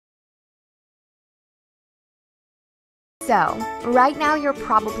So, right now you're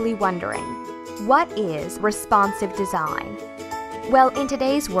probably wondering, what is responsive design? Well, in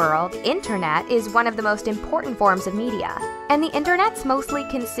today's world, internet is one of the most important forms of media, and the internet's mostly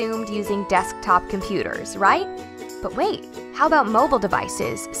consumed using desktop computers, right? But wait, how about mobile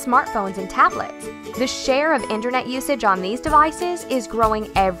devices, smartphones, and tablets? The share of internet usage on these devices is growing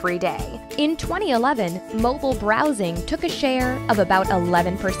every day. In 2011, mobile browsing took a share of about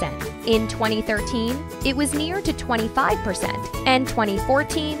 11%. In 2013, it was near to 25%, and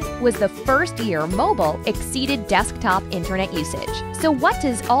 2014 was the first year mobile exceeded desktop internet usage. So what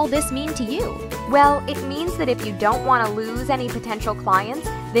does all this mean to you? Well, it means that if you don't want to lose any potential clients,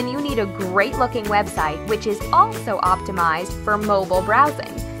 then you need a great-looking website which is also optimized for mobile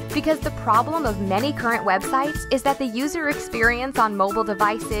browsing. Because the problem of many current websites is that the user experience on mobile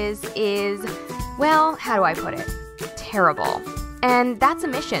devices is, well, how do I put it? Terrible. And that's a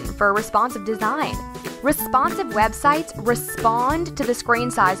mission for responsive design. Responsive websites respond to the screen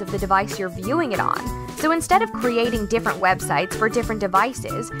size of the device you're viewing it on. So instead of creating different websites for different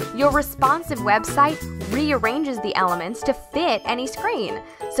devices, your responsive website rearranges the elements to fit any screen.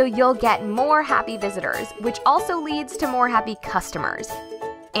 So you'll get more happy visitors, which also leads to more happy customers.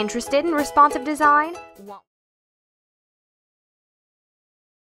 Interested in responsive design?